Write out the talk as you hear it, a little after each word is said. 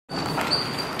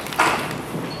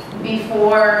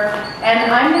before,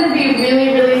 and I'm going to be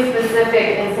really, really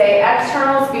specific and say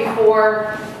externals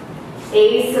before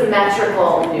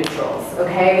asymmetrical neutrals,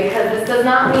 okay? Because this does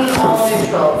not mean all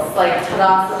neutrals, like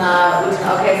Tadasana,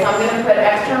 okay? So I'm going to put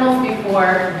externals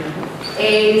before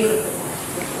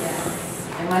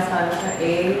am I spelling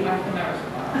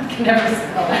I can never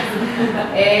spell that.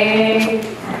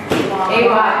 AY,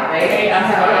 right?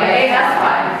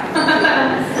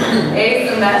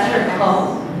 Asymmetrical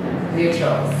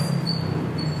neutrals.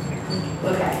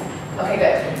 Okay. Okay,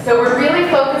 good. So we're really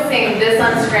focusing this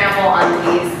unscramble on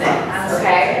these things,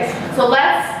 okay? So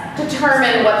let's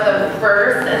determine what the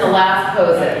first and the last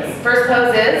pose is. First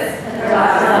pose is?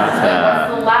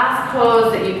 What's the last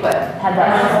pose that you put?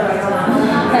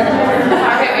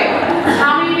 Okay, wait.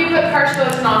 How many of you put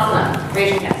Parshvottanasana?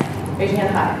 Raise your hand. Raise your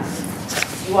hand high.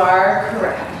 You are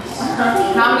correct.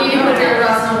 How many of you put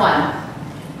Virabhadrasana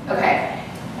 1? Okay.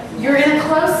 You're in a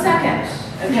close second.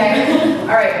 Okay. All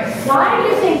right. Why do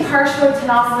you think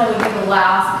Parshvottanasana would be the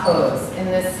last pose in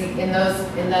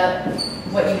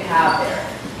what you have there?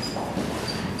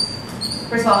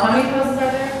 First of all, how many poses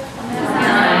are there?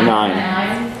 9.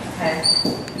 Okay.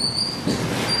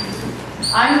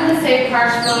 I'm going to say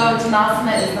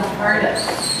Parshvottanasana is the hardest.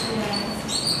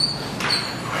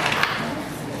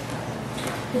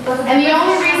 And the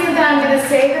only reason that I'm going to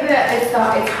say that it's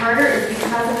harder is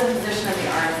because of the position of the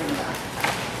arms in the back.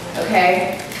 Okay?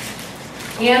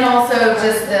 And also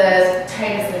just the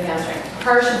tightness of the hamstring.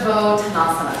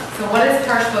 Parshvottanasana. So what is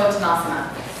Parshvottanasana?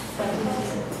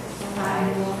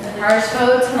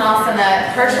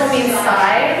 Parshvottanasana. Parshva means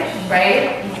side,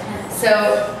 right? So,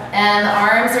 and the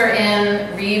arms are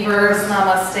in reverse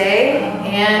namaste,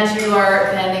 and you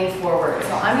are bending forward.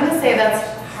 So I'm going to say that's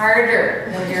harder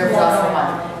than Virabhadrasana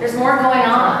 1. There's more going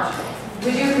on.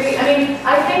 Would you agree? I mean,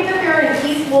 I think that they're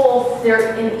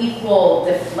in equal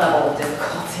level of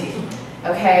difficulty.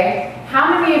 Okay?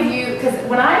 How many of you, because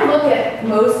when I look at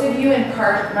most of you in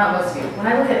not most of you, when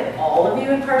I look at all of you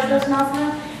in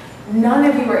Parshvottanasana, none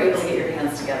of you are able to get your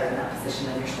hands together in that position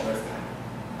and your shoulders back.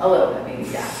 A little bit, maybe,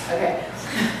 yeah. Okay.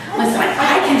 Listen,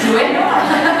 I can do it.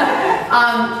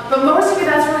 But most of you,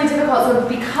 that's really difficult. So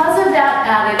because of that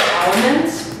added element,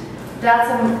 that's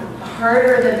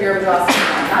harder than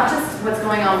Virabhadrasana. Not just what's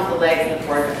going on with the legs and the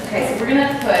forehead. Okay, so we're going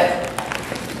to put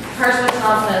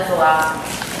Parshvottanasana as the last one.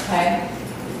 Okay?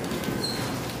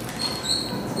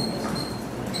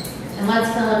 And let's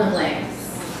fill in the blanks.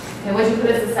 Okay, what did you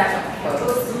put as the second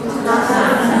pose?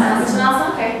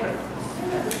 Uttanasana? Okay.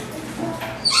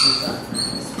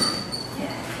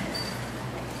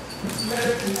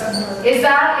 Is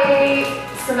that a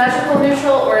symmetrical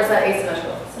neutral or is that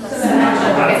asymmetrical?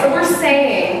 Symmetrical. Okay, so we're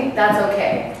saying that's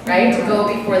okay, right? To go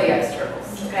before the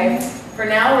externals. Okay? For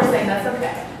now, we're saying that's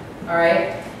okay. All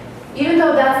right? Even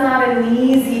though that's not an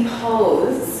easy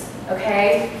pose,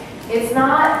 okay? It's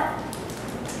not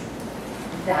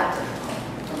that difficult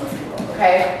for most people.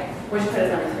 Okay? What'd you put as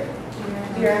number 3?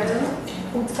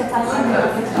 Utkatasana.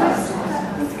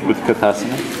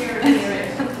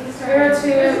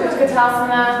 Virabhadrasana,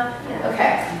 Utkatasana.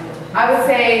 Okay. I would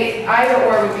say either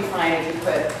or would be fine if you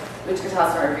put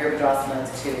Utkatasana or Virabhadrasana as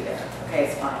 2 there. Okay,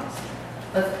 it's fine.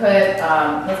 Let's put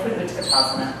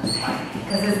Utkatasana.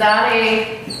 Because is that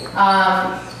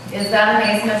an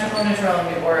asymmetrical neutral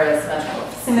or a symmetrical?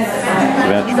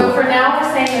 Symmetrical. So for now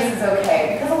we're saying this is okay.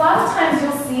 Because a lot of times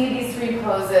you'll see these 3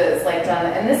 poses like done,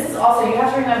 and this is also, you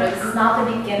have to remember, this is not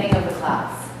the beginning of the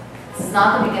class. This is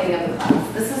not the beginning of the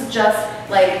class. This is just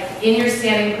like in your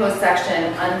standing pose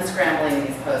section, unscrambling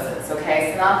these poses, okay?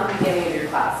 It's not the beginning of your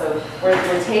class. So we're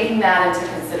taking that into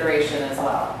consideration as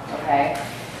well, okay?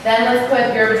 Then let's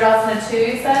put Virabhadrasana 2,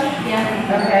 you said?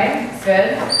 Yeah. Okay,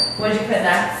 good. What did you put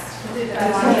next?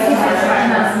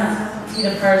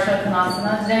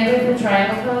 Parshvottanasana. Did anybody put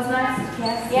triangle pose next?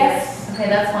 Yes. Yes. Okay,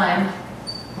 that's fine.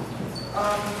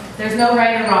 There's no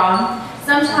right or wrong.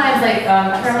 Sometimes, like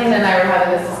Caroline and I were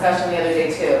having this discussion the other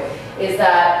day too, is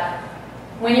that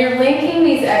when you're linking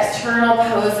these external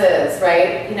poses,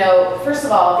 right, you know, first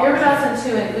of all, Virabhadrasana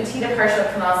 2 and Uttita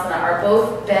Parshvottanasana are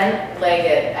both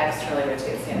bent-legged, externally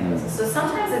rotated standing poses. So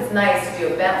sometimes it's nice to do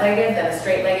a bent-legged, then a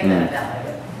straight-legged, then a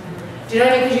bent-legged. Do you know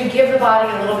what I mean? Because you give the body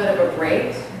a little bit of a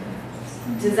break.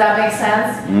 Does that make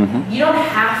sense? Mm-hmm. You don't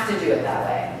have to do it that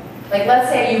way. Like, let's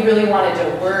say you really wanted to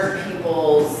work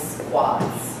people's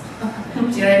squats. Do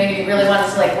you know what I mean? You really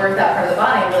wanted to like work that part of the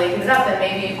body and really heat it up, then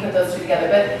maybe you put those 2 together.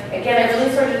 But again, it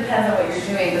really sort of depends on what you're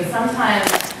doing. But sometimes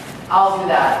I'll do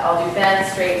that. I'll do bend,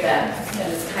 straight, bend,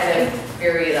 and just kind of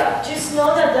vary it up. Just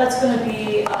know that that's going to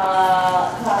be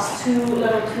class 2,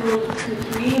 level 2 to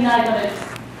 3. You're not going to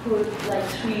put like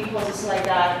 3 poses like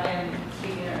that in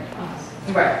beginner class.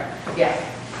 Right. Yeah.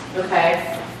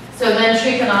 Okay. So then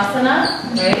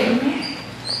Trikonasana, right?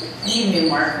 I need new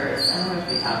markers. I don't know if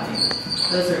we have any.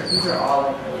 These are all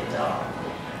like really dull.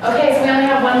 Okay, so we only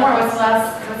have one more. What's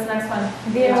the next one?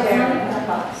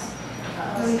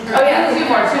 Oh yeah, two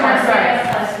more, sorry.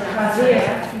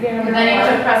 And then you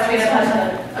took Prasarita Padasana.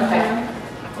 Okay.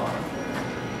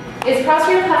 Is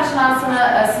Prasarita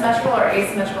Padasana symmetrical or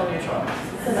asymmetrical neutral?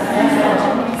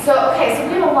 So, okay, so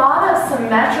we have a lot of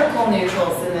symmetrical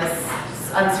neutrals in this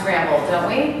unscrambled, don't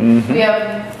we? We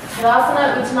have Tadasana,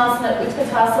 Uttanasana,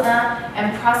 Utkatasana,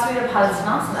 and Prasarita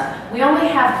Padasana. We only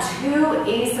have 2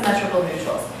 asymmetrical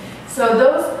neutrals. So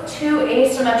those 2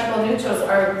 asymmetrical neutrals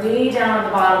are way down at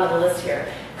the bottom of the list here.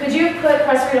 Could you put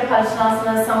Prasarita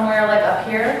Padasana somewhere like up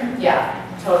here? Yeah,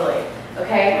 totally.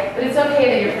 Okay, but it's okay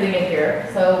that you're putting it here.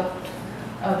 So,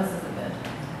 oh, this isn't good.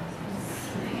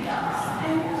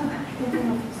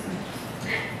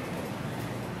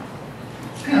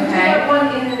 Could you put one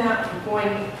in and out going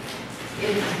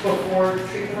in before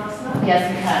Trikonasana? Yes,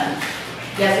 you can.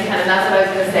 Yes, you can, and that's what I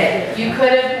was going to say. You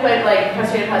could have put like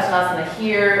Prasarita Padasana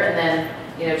here, and then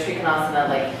Trikonasana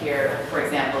like here, for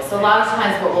example. So a lot of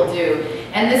times what we'll do,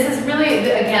 and this is really,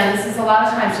 again, this is a lot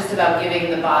of times just about giving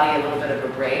the body a little bit of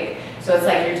a break. So it's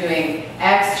like you're doing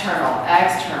external,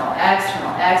 external,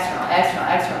 external, external, external,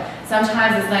 external.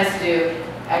 Sometimes it's nice to do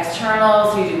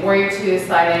external, so you do warrior 2,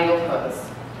 side angle pose.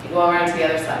 You go around to the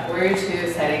other side, warrior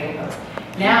 2, side angle pose.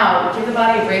 Now, give the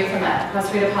body a break from that.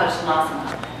 Prasarita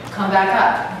Padasana. Come back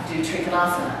up, do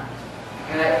Trikonasana.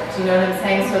 Do you know what I'm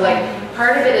saying? So like,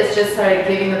 part of it is just sort of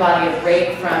giving the body a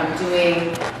break from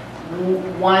doing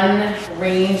one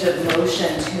range of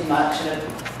motion too much in a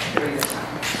period of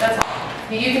time. That's all.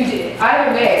 You can do it.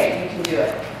 Either way, you can do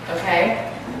it.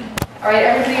 Okay? All right,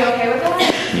 everybody okay with that?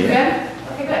 Yeah. Good?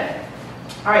 Okay,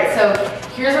 good. All right, so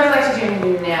here's what I'd like to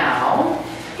do now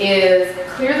is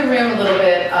clear the room a little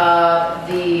bit of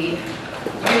the,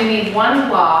 you're going to need one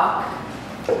block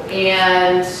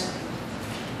and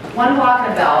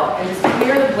a belt, and just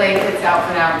clear the blankets out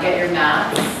for now and get your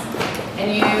mats. And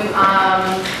you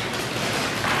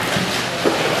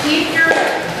keep your,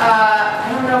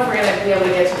 I don't know if we're going to be able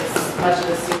to get to this much of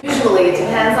this. Usually, it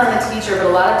depends on the teacher, but a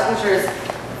lot of teachers,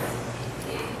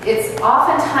 it's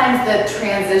oftentimes the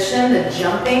transition, the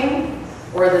jumping,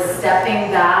 or the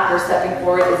stepping back or stepping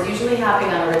forward is usually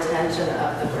happening on a retention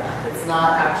of the breath. It's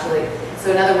not actually,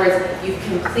 so in other words, you've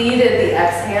completed the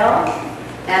exhale,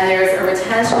 and there's a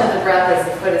retention of the breath as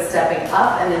the foot is stepping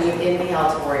up, and then you inhale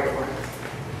to warrior 4.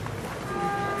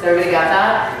 So everybody got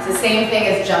that? It's the same thing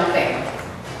as jumping,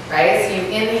 right? So you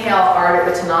inhale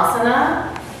Ardha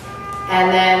Uttanasana,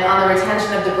 and then on the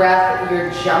retention of the breath,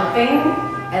 you're jumping,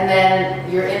 and then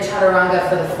you're in Chaturanga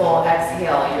for the full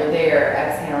exhale. You're there,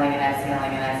 exhaling and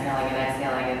exhaling and exhaling and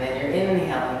exhaling, and then you're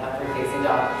inhaling upward facing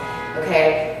dog.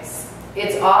 Okay?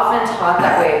 It's often taught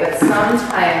that way, but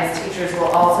sometimes teachers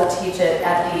will also teach it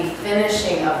at the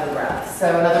finishing of the breath.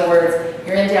 So in other words,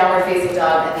 you're in downward facing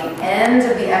dog. At the end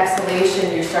of the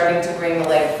exhalation, you're starting to bring the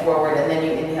leg forward, and then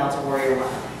you inhale to warrior 1.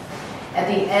 At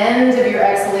the end of your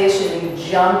exhalation, you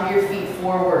jump your feet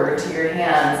forward to your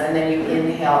hands, and then you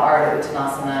inhale Ardha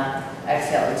Uttanasana,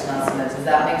 exhale Uttanasana. Does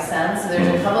that make sense? So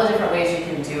there's a couple of different ways you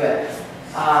can do it.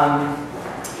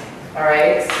 All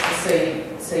right,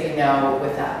 so you know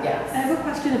with that, yes. I have a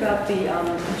question about the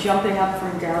jumping up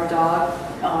from down dog.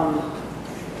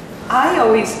 I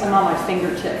always am on my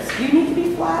fingertips. Do you need to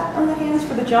be flat on the hands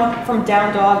for the jump from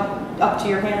down dog up to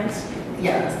your hands?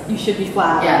 Yes. You should be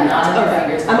flat. Yeah, not on your Okay.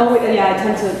 fingers. I'm always, yeah, I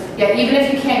tend to. Yeah, even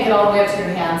if you can't get all the way up to your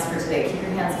hands for today, keep your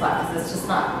hands flat because it's just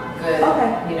not good.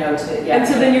 Okay. You know, to yeah. And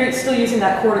so then you're still using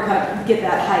that core to kind of get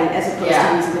that height as opposed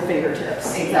to using the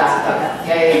fingertips. Exactly.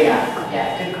 Okay.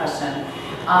 Yeah. Good question.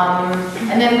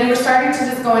 And then we were starting to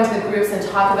just go into the groups and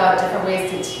talk about different ways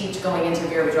to teach going into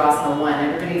Virabhadrasana 1.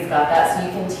 Everybody's got that. So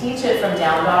you can teach it from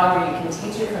down dog or you can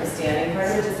teach it from standing. Part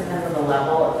of it just depends on the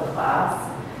level of the class.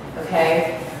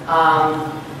 Okay?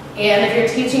 And if you're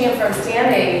teaching it from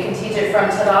standing, you can teach it from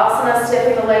Tadasana,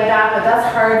 stepping the leg back, but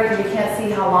that's hard because you can't see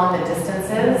how long the distance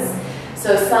is.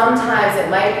 So sometimes it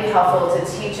might be helpful to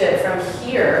teach it from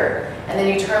here, and then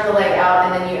you turn the leg out,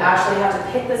 and then you actually have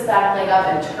to pick this back leg up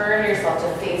and turn yourself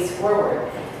to face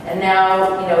forward. And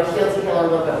now, you know, heel to heel a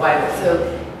little bit wider.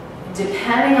 So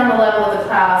depending on the level of the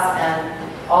class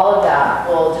and all of that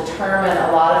will determine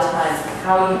a lot of times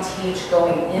how you teach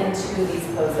going into these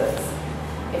poses.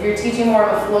 If you're teaching more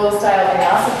of a flow style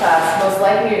vinyasa class, most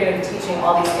likely you're going to be teaching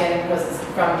all these standing poses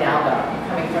from down dog. You're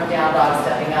coming from down dog,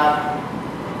 stepping up.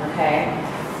 Okay?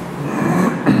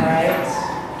 All right?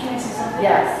 Can I say something?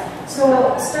 Yes.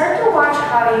 So start to watch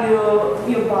how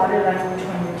your body language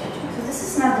when you're teaching. So this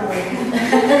is not the way.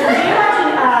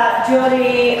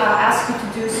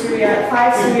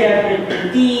 5 to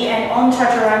a D, and on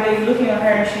chaturanga, you're looking at her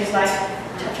and she's like,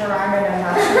 chaturanga, no,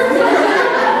 not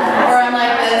Or I'm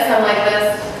like this, I'm like this.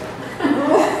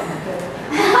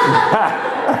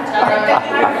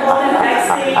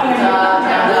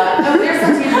 No, there's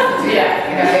some teachers that do that,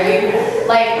 you know what I mean?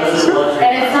 Like,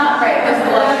 and it's not right, this is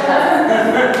a lecture class.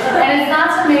 And it's not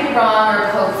to make wrong or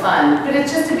poke fun, but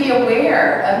it's just to be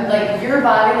aware of like your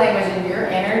body language and your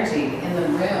energy in the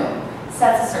room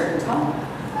sets a certain tone.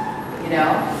 You know,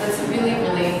 that's really,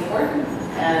 really important.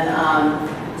 And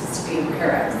just to be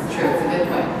aware of, it's true, it's a good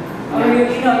point. Or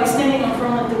you know, you're standing in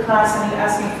front of the class and you're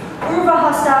asking, Urva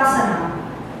Hastasana.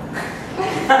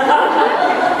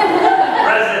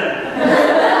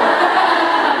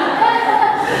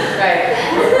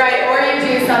 Right, or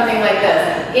you do something like this.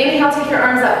 Inhale, take your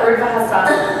arms up, Urdhva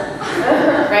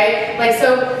Hastasana. Right? Like,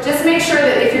 so just make sure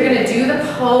that if you're going to do the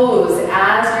pose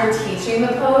as you're teaching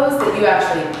the pose, that you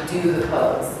actually do the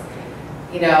pose.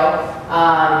 You know?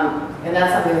 And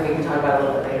that's something that we can talk about a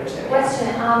little bit later too. Question,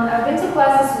 I've been to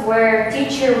classes where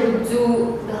teacher would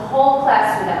do the whole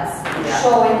class with us,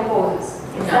 showing poses.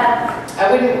 Is that?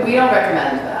 We don't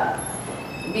recommend that.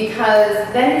 Because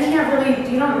then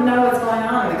you don't know what's going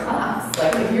on in the class.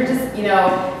 Like if you're just, you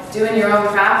know, doing your own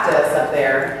practice up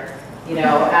there, you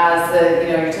know, as the,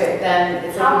 you know, then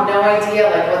it's like you have no idea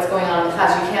like what's going on in the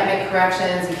class. You can't make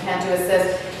corrections, you can't do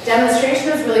assist. Demonstration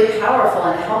is really powerful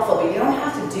and helpful, but you don't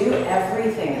have to do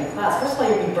everything in the class. First of all,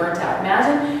 you'll be burnt out.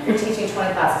 Imagine you're teaching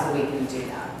 20 classes a week and you do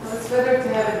that. Well, it's better to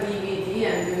have a DVD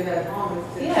and do it at home.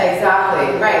 Yeah,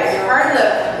 exactly. Right. So part of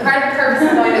the purpose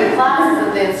of going to the class is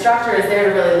that the instructor is there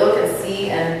to really look and see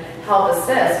and help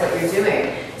assist what you're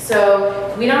doing.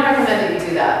 So we don't recommend that you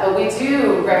do that, but we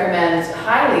do recommend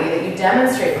highly that you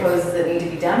demonstrate poses that need to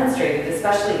be demonstrated,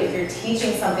 especially if you're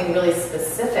teaching something really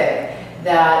specific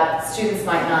that students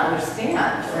might not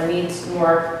understand or need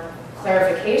more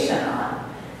clarification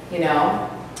on, you know?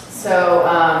 So,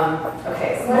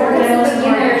 okay. So What are the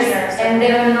beginners and they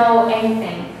don't know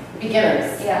anything?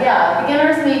 Beginners. Yeah.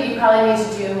 Beginners you probably need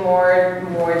to do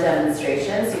more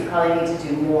demonstrations. You probably need to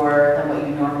do more than what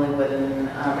you normally would in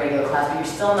a regular class, but you're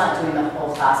still not doing the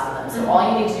whole class with them. So all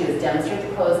you need to do is demonstrate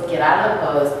the pose, get out of the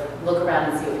pose, look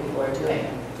around and see what people are doing.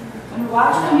 And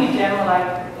watch when you demo,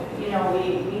 like, you know,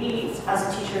 we as a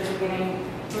teachers are getting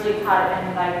really caught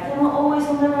and like, demo always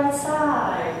on the right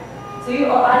side. So you,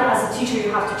 as a teacher,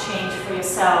 you have to change for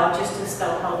yourself just to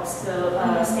still help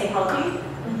stay healthy.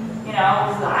 You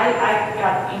know, I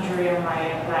got injury on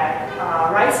my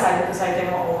right side because I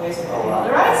didn't always go on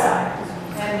the right side.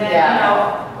 And then, you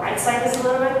know, right side is a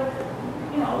little bit,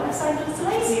 you know, left side is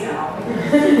lazy now.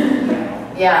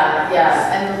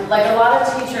 Yeah, and like a lot of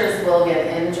teachers will get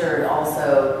injured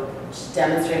also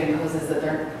demonstrating poses that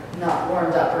they're not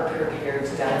warmed up or prepared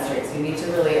to demonstrate. So you need to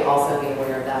really also be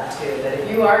aware of that too. That if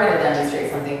you are going to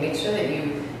demonstrate something, make sure that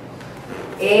you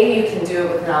can do it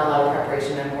with not a lot of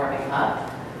preparation and warming up,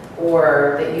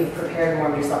 or that you've prepared and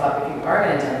warmed yourself up if you are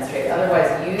going to demonstrate. Otherwise,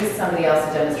 use somebody else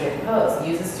to demonstrate the pose.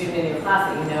 Use a student in your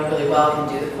class that you know really well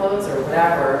can do the pose or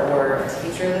whatever, or a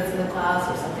teacher that's in the class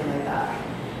or something like that.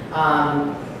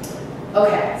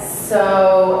 Okay,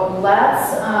 so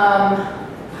let's,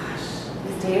 gosh,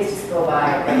 these days just go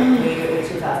by way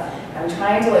too fast. I'm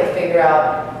trying to like figure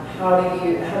out how to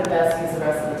best use the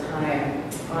rest of the time.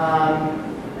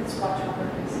 Let's watch over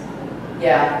this.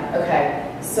 Yeah, okay.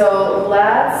 So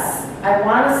I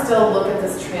want to still look at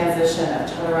this transition of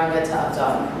chaturanga to up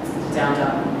dog, down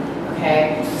dog.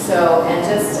 Okay, so, and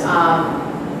just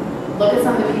look at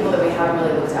some of the people that we haven't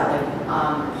really looked at, like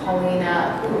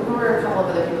Paulina, who were a couple of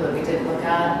other people that we did look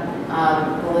at?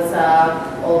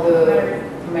 Melissa,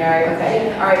 Olgu, Mary,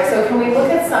 okay. All right, so can we look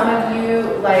at some of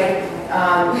you, like,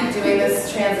 doing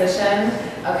this transition?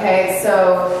 Okay,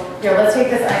 so here, let's take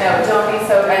this. I know, don't be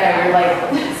so, I know, you're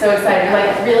like so excited. You're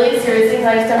like, really, seriously, can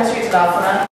I just demonstrate Tadasana?